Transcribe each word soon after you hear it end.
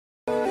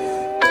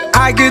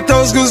I get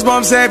those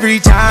goosebumps every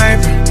time.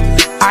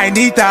 I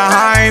need the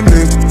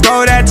Heimlich,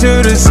 throw that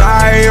to the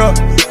side.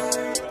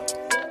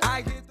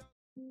 I get the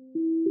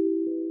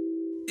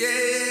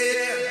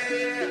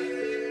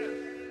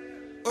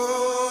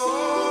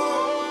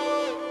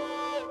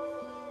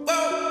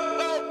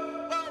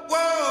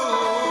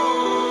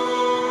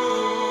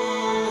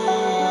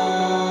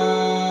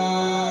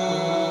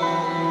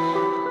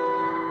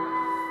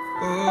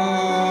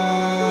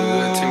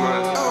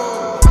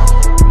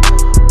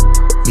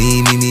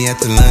Meet me at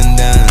the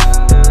London.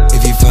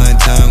 If you find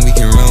time, we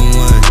can run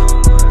one.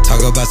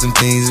 Talk about some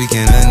things we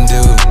can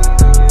undo.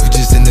 You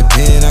just in the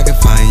pen, I can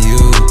find you.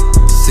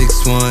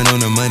 6'1" on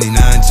the money,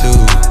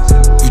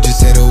 9'2". You just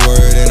say the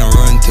word and I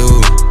run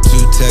through.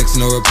 2 texts,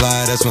 no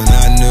reply, that's when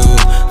I knew.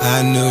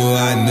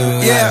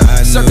 Yeah,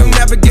 I knew.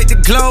 Circumnavigate the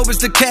globe as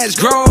the cash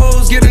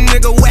grows. Get a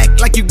nigga whack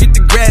like you get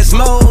the grass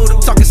mowed.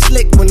 I'm talking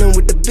slick when I'm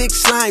with the big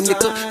slime,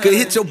 nigga. Could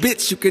hit your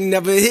bitch, you can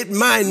never hit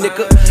mine,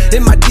 nigga.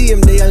 In my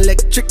DM, they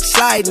electric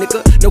slide,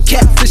 nigga. No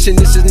catfishing,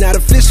 this is not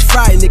a fish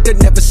fry, nigga.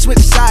 Never switch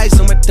sides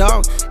on my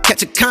dog.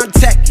 Catch a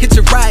contact, hit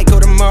your ride, go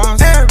to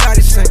Mars.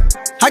 Everybody sing.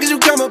 How could you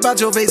come about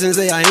your face and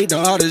say I ain't the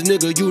hardest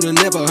nigga you'd have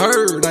never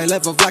heard? I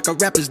left off like a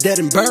rapper's dead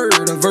and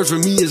bird. A verse for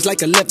me is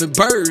like 11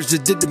 birds.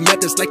 Just did the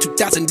math, it's like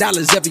 $2,000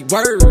 every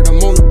word. I'm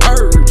on the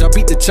purge, I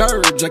beat the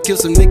church. I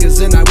killed some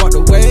niggas and I walked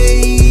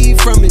away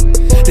from it.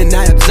 Then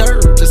I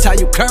observed just how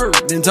you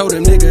curved and told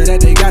them nigga that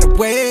they gotta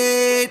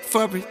wait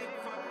for it.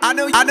 I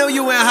know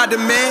you ain't hot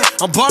demand.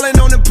 I'm ballin'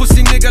 on them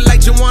pussy nigga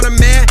like you want a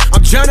man.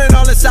 I'm drowning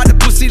all inside the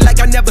pussy like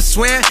I never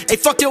swam. Hey,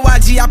 fuck your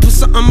IG, I put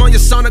something on your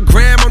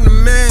sonogram. I'm the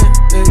man.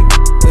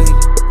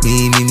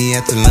 Meet me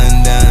at the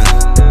London.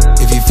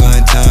 If you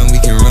find time, we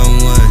can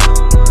run one.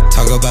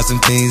 Talk about some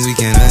things we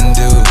can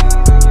undo.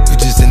 You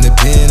just in the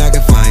pen, I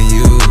can find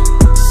you.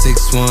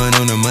 6'1"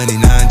 on the money,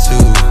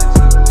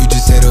 9'2". You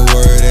just say the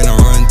word and I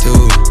run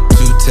through.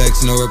 2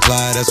 texts, no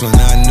reply, that's when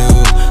I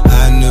knew,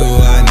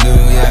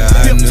 yeah,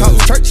 I knew. Talk,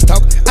 church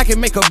talk, I can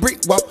make a brick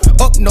walk.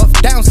 Up north,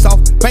 down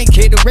south,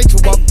 Bankhead to Rachel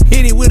walk.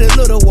 Hit it with a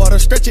little water,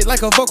 stretch it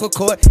like a vocal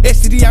cord.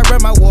 STD, I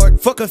run my ward,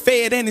 fuck a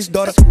fed and his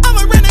daughter. I'm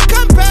a rented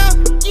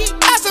compound,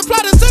 I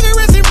supply the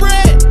cigarettes and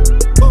bread.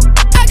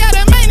 I got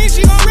a main and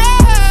she gon'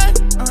 ride.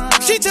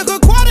 She took a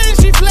quarter and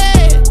she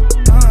fled.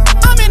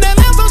 I'm in the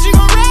lamb so she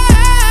gon'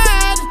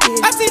 ride.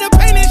 I see the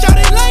pain and shot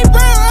it like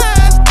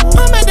burns.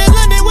 I'm at the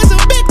London with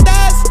some big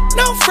thighs.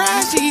 No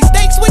fries, cheese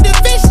steaks with the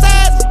fish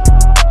size.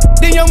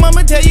 Then your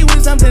mama tell you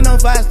when something on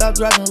fire, stop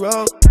driving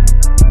road.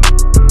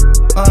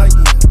 Oh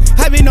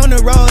yeah, I been on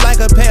the road like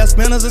a pair of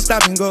spinners and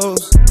stop and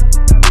goes.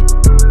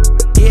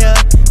 Yeah,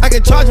 I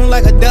can charge him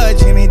like a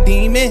Dodge and a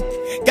demon.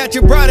 Got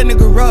your broad in the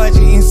garage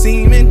eating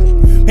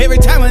semen. Every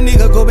time a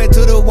nigga go back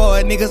to the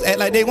ward, niggas act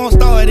like they won't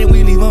start and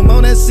we leave them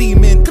on a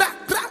semen.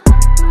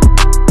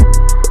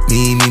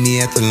 Meet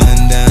me at the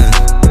London.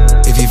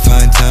 If you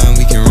find time,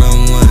 we can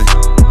run one.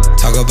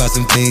 Talk about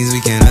some things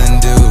we can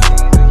undo.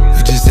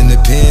 You just in the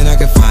pen, I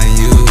can find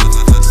you.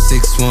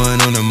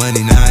 6'1" on the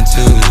money,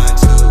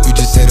 9'2". You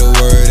just say the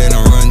word and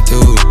I run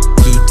through.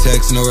 2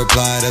 texts, no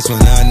reply, that's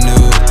when I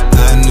knew,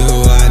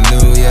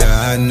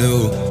 yeah, I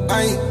knew.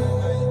 I ain't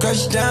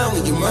crush down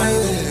with your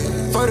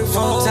money.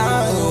 44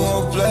 times, you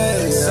won't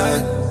play.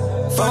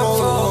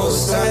 4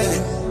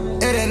 sight.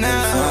 89,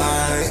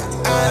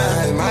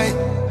 I might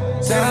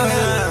tell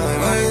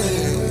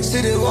me.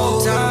 City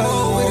walk time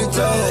with the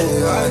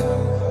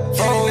toe.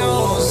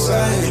 4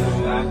 sight.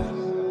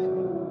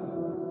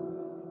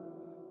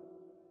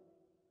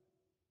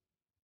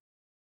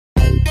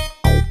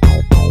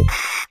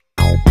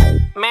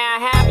 May I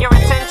have your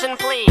attention,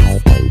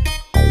 please?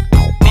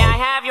 May I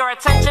have your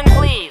attention,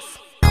 please?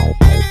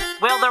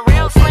 Will the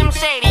real Slim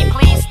Shady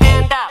please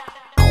stand up?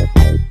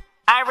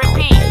 I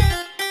repeat,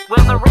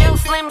 will the real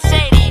Slim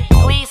Shady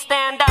please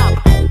stand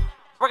up?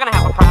 We're gonna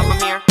have a problem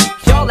here.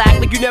 Y'all act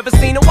like you never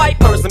seen a white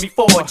person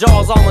before.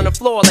 Jaws all on the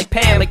floor like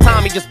Pam, like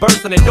Tommy just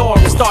burst in the door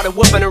and started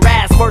whooping her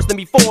ass worse than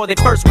before. They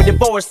first were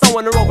divorced,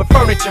 sewing her over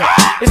furniture.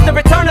 It's the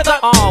return of the...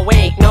 Oh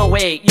wait, no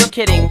wait, you're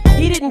kidding.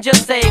 He didn't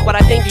just say what I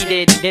think he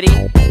did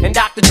he? And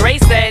Dr. Dre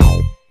said...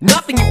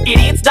 Nothing, you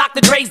idiots.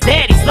 Dr. Dre's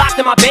dead. He's locked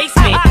in my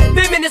basement.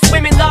 Feminist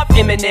women love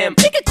Eminem.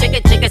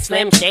 Chicka,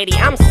 Slim Shady.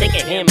 I'm sick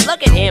of him.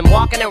 Look at him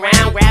walking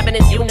around, grabbing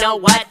his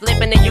you-know-what,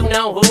 flipping the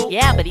you-know-who.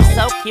 Yeah, but he's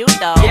so cute,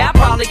 though. Yeah, I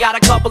probably got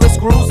a couple of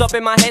screws up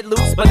in my head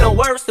loose, but no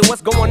worse than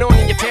what's going on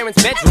in your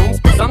parents'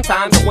 bedrooms.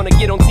 Sometimes I wanna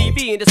get on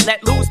TV and just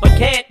let loose, but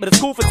can't. But it's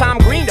cool for Tom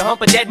Green to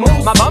hump a dead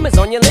moose. My bum is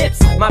on your lips.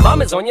 My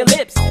bum is on your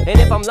lips. And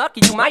if I'm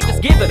lucky, you might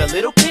just give it a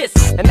little kiss.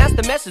 And that's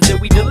the message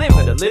that we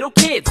deliver to little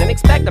kids, and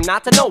expect them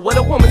not to know what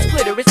a woman's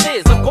clitoris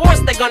is. Of course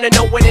they're gonna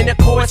know what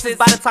intercourse is.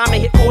 By the time they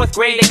hit 4th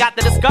grade, they got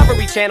the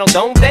Discovery Channel,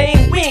 don't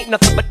they? We ain't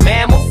nothing but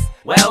mammals.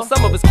 Well,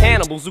 some of us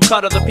cannibals who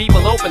cut other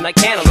people open like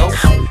cantaloupes.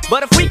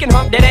 But if we can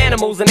hump dead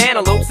animals and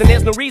antelopes, then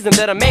there's no reason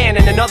that a man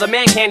and another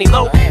man can't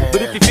elope.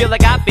 But if you feel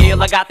like I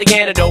feel, I got the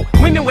antidote.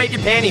 Women wave your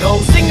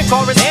pantyhose, sing the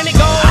chorus and it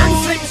goes. I'm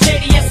Slim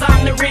Shady, yes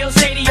I'm the real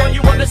Shady. All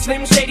you other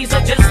Slim Shadys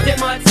are just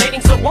imitating.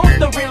 So won't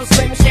the real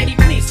Slim Shady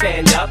please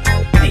stand up,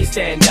 please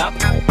stand up,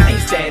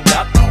 please stand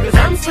up. Cause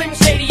I'm Slim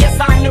Shady, yes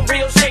I'm the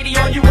real Shady.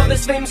 All you other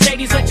Slim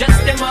Shadys are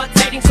just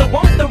imitating. So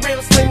won't the real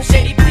Slim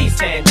Shady please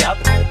stand up,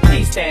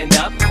 please stand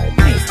up,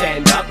 please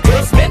stand up.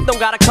 Will Smith don't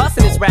got a cuss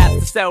in his raps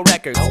to sell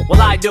records.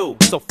 Well I do,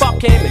 so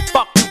fuck him and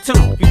fuck you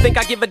too. You think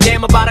I give a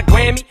damn about a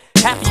Grammy?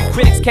 Half of you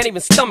critics can't even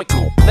stomach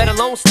me, let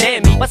alone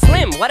stand me. But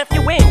Slim, what if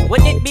you win?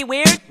 Wouldn't it be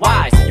weird?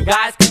 Why? So you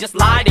guys can just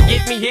lie to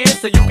get me here,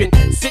 so you can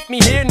sit me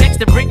here next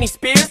to Britney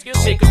Spears?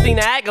 Shit,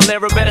 Christina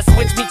Aguilera better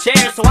switch me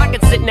chairs so I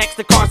can sit next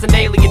to Carson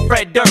Daly and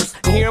Fred Durst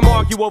and hear them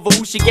argue over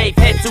who she gave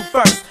head to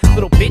first.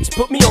 Little bitch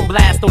put me on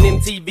blast on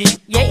MTV.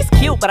 Yeah, he's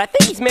cute, but I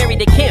think he's married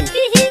to Kim.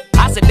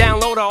 I said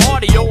download her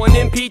audio on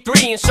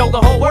MP3 and show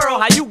the whole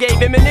world how you gave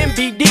him an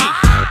MVD.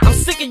 I'm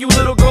sick of you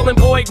little girl and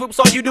boy groups,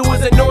 all you do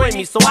is annoy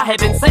me, so I have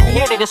been sitting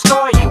here to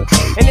destroy you.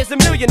 And there's a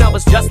million of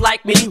us just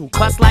like me, who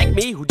cuss like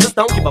me, who just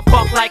don't give a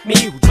fuck like me,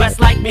 who dress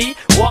like me,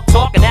 walk,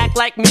 talk, and act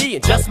like me,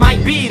 and just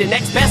might be the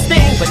next best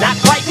thing, but not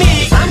quite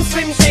me. I'm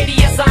Slim Shady,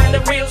 yes I'm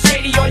the real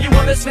Shady. All you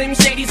other Slim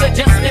Shadys are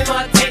just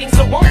imitating.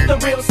 So won't the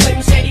real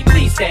Slim Shady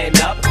please stand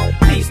up,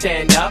 please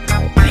stand up,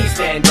 please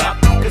stand up.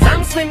 Cause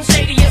I'm Slim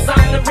Shady, yes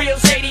I'm the real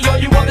Shady. All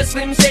you other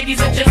Slim Shadys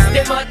are just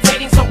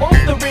imitating. So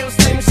won't the real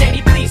Slim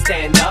Shady please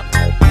stand up,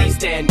 please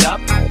stand up,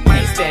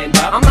 please stand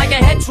up. I'm like a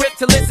head trip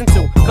to listen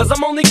to, cause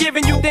I'm only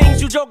giving you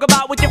things you joke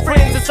about with your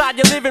friends inside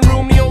your living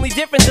room. The only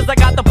difference is I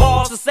got the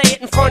balls to say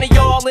it in front of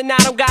y'all, and I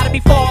don't gotta be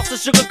false or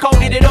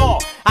sugarcoated at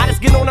all. I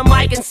just get on the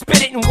mic and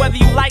spit it, and whether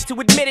you like to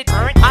admit it,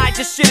 I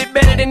just shit it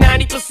better than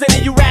 90%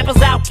 of you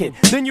rappers out can.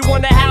 Then you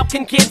wonder how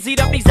can kids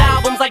eat up these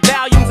albums like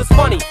volumes. It's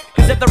funny,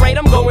 cause at the rate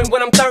I'm going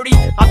when I'm 30,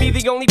 I'll be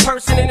the only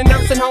person in a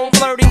nursing home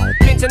flirting,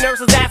 pinching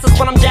nurses' asses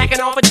when I'm jacking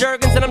off of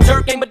Jergens and I'm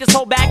jerking. But this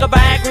whole bag of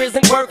Viagra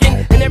isn't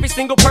working, and every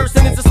single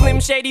person is a Slim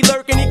Shady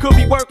lurking. He could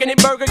be working at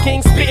Burger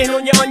King, spitting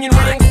on your onion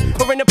rings,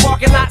 or in the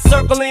parking lot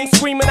circling,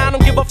 screaming I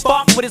don't give a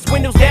fuck with his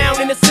windows down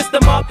and the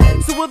system up.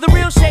 So will the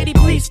real Shady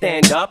please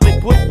stand up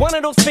and put one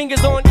of those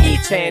fingers on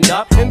each hand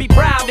up and be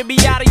proud to be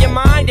out of your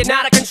mind and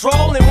out of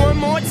control? And one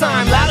more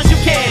time, loud as you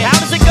can, how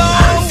does it go?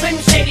 I'm Slim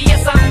Shady,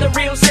 yes I'm the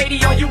real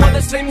Shady. All you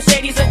other Slim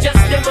Shadys are just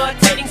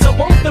imitating. So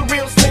won't the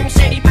real Slim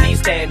Shady please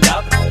stand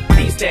up,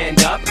 please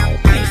stand up,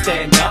 please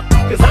stand up.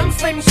 Cause I'm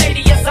Slim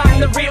Shady, yes I'm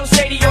the real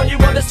Shady. All you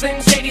other Slim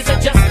Shadys are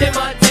just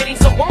imitating.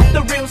 So won't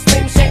the real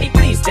Slim Shady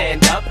please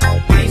stand up,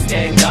 please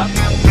stand up,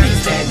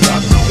 please stand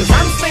up. Cause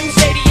I'm Slim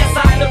Shady, yes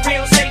I'm the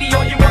real Shady.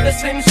 All you other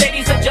Slim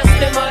Shadys are just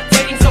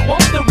imitating. So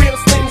won't the real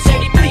Slim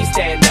Shady please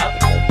stand up,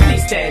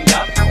 please stand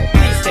up,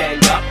 please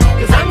stand up.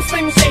 Cause I'm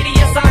Slim Shady,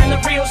 yes I'm the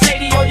real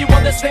Shady. All you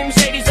other Slim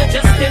Shadys are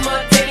just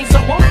imitating. So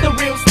won't the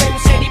real Slim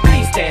Shady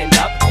please stand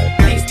up,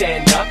 please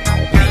stand up,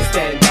 please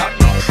stand up.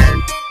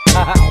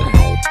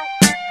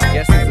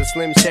 Guess there's a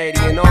Slim Shady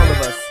in all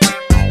of us.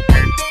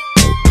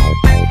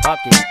 Fuck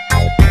it,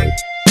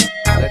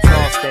 let's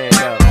all stand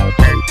up.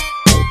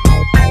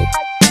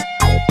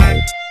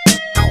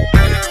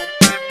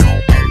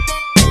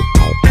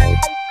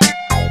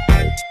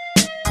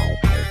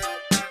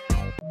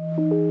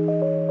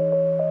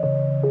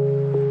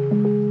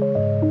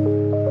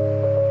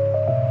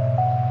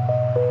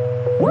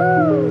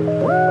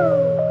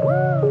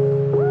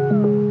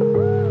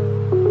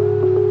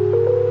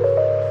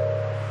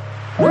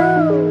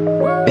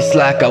 It's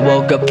like I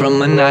woke up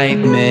from a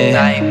nightmare.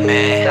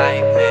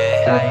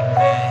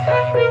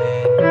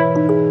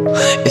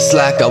 It's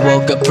like I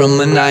woke up from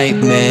a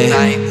nightmare.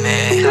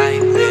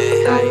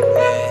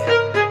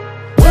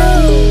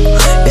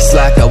 It's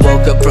like I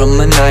woke up from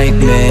a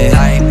nightmare.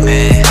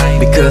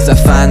 Because I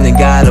finally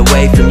got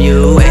away from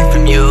you,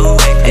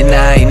 and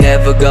I ain't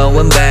never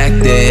going back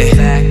there.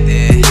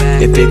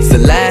 If it's the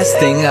last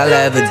thing I'll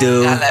ever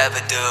do.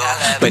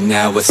 But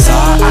now it's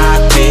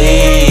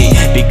R.I.P.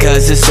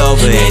 because it's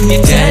over and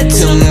you're dead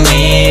to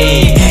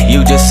me.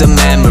 You just a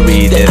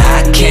memory that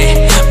I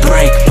can't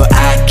break, but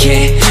I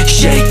can't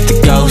shake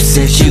the ghost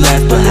that you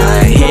left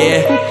behind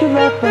here.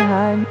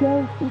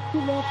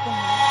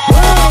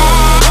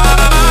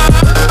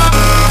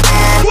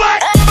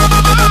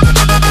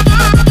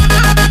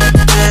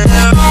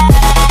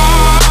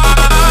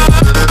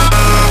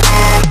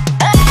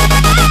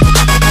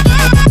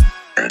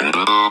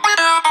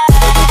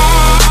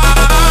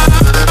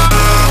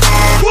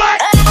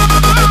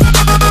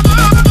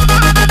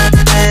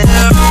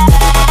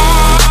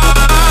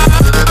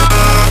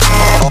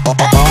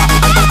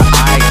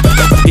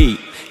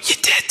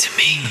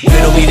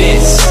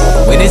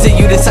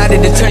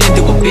 Decided to turn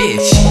into a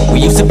bitch.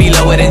 We used to be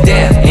lower than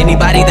down.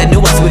 Anybody that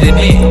knew us would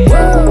admit.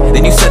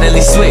 Then you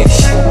suddenly switch.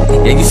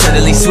 Yeah, you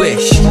suddenly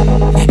switch.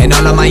 In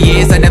all of my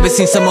years, I never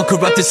seen someone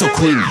corrupted so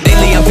quick.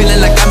 Lately, I'm feeling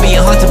like I'm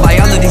being haunted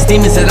by all of these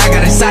demons that I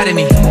got inside of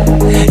me.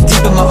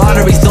 Deep in my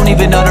arteries, don't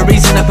even know the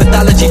reason of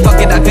pathology. Fuck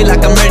it, I feel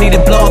like I'm ready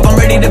to blow up. I'm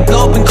ready to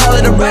blow up and call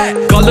it a rap.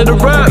 Call it a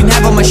rap. You can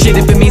have all my shit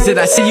if it means that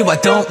I see you. I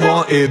don't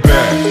want it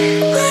back.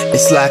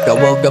 It's like I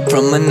woke up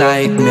from a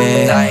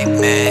nightmare.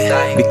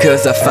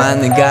 Because I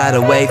finally got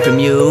away from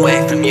you,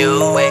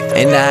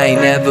 and I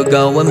ain't never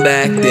going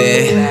back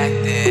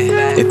there.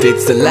 If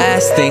it's the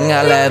last thing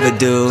I'll ever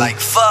do, like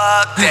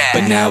fuck that.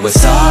 But now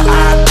it's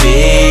R.I.P.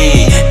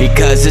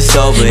 because it's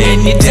over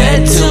and you're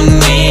dead to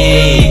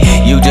me.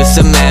 You just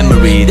a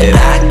memory that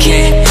I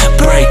can't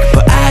break,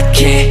 but I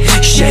can't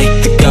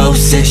shake the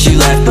ghost that you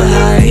left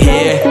behind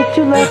here.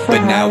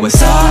 But now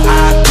it's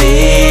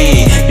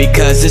R.I.P.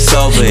 because it's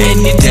over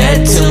and you're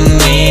dead to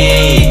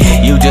me.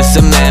 You just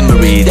a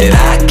memory that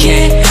I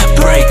can't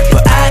break,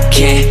 but I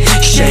can't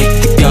shake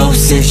the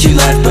ghost that you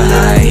left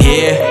behind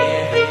here.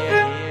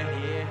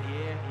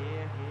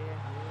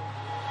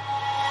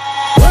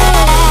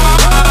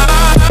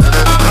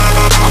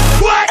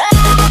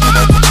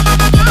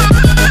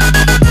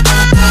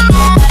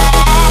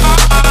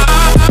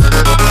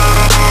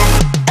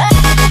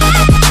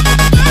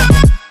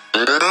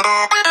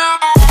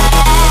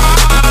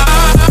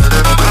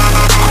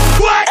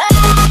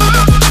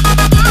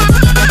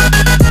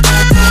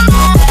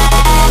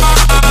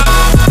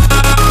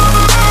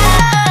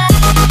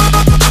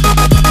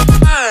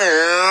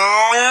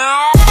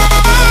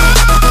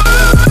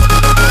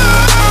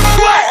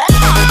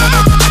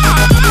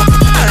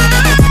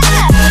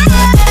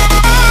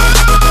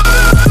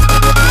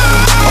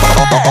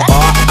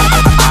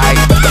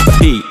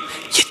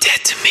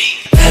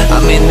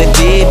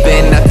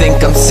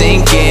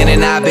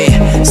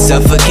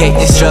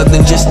 Suffocating,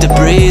 struggling just to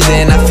breathe,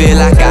 and I feel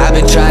like I've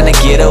been trying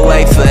to get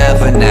away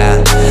forever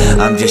now.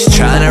 I'm just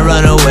trying to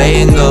run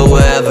away and go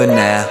wherever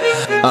now.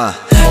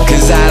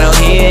 Cause I don't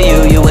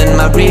hear you in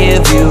my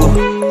rear view.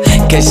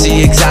 Cause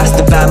she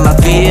exhausted by my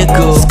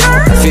vehicle.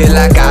 I feel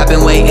like I've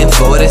been waiting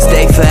for this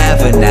day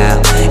forever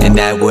now. And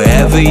that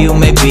wherever you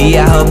may be,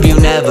 I hope you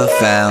never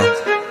found.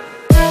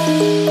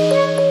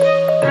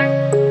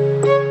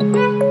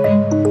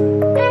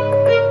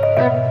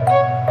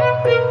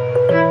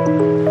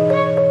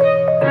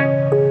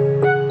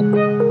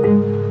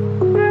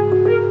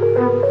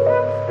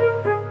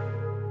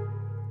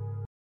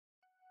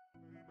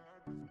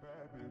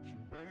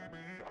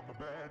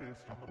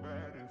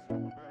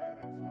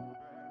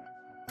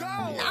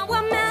 Now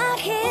I'm out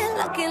here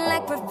looking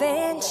like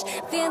revenge,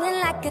 feeling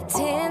like a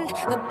 10,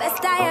 the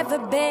best I ever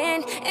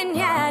been. And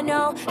yeah, I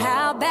know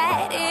how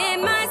bad it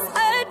must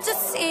hurt to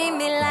see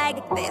me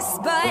like this,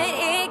 but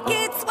it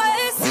gets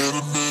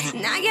worse.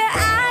 Now you're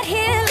out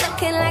here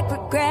looking like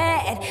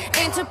regret,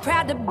 ain't too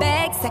proud to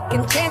beg,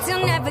 second chance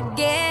you'll never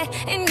get.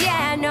 And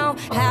yeah, I know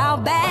how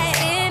bad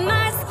it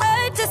must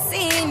hurt to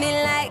see me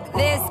like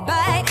this,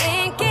 but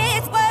it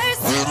gets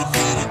worse.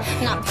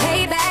 Now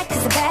payback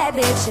is a bad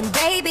bitch, and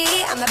baby,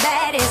 I'm the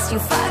baddest. You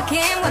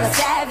fucking with a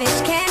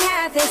savage. Can't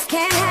have this,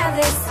 can't have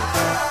this.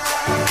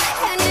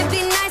 And it'd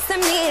be nice of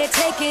me to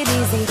take it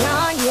easy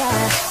on ya,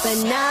 but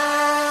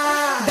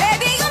nah.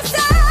 Baby, I'm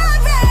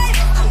sorry.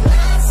 I'm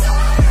not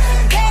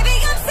sorry. Baby,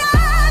 I'm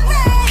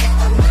sorry.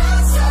 I'm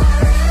not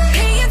sorry.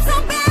 Being so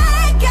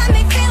bad got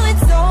me feeling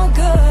so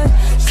good.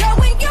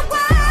 Showing you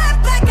up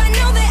like I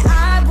know that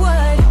I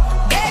would.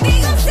 Baby,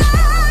 I'm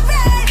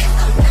sorry.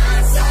 I'm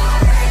not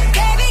sorry.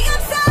 Baby,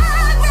 I'm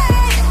sorry.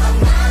 I'm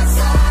not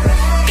sorry.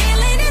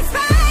 Feeling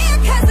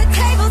inspired cause the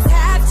tables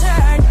have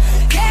turned.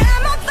 Yeah,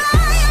 I'm on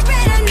fire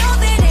and I know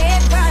that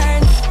it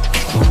burns.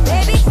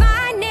 Baby,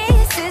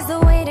 fineness is the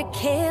way to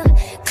kill.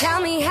 Tell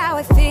me how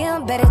I feel,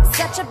 but it's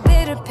such a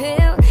bitter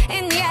pill.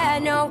 And yeah, I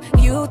know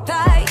you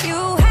thought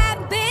you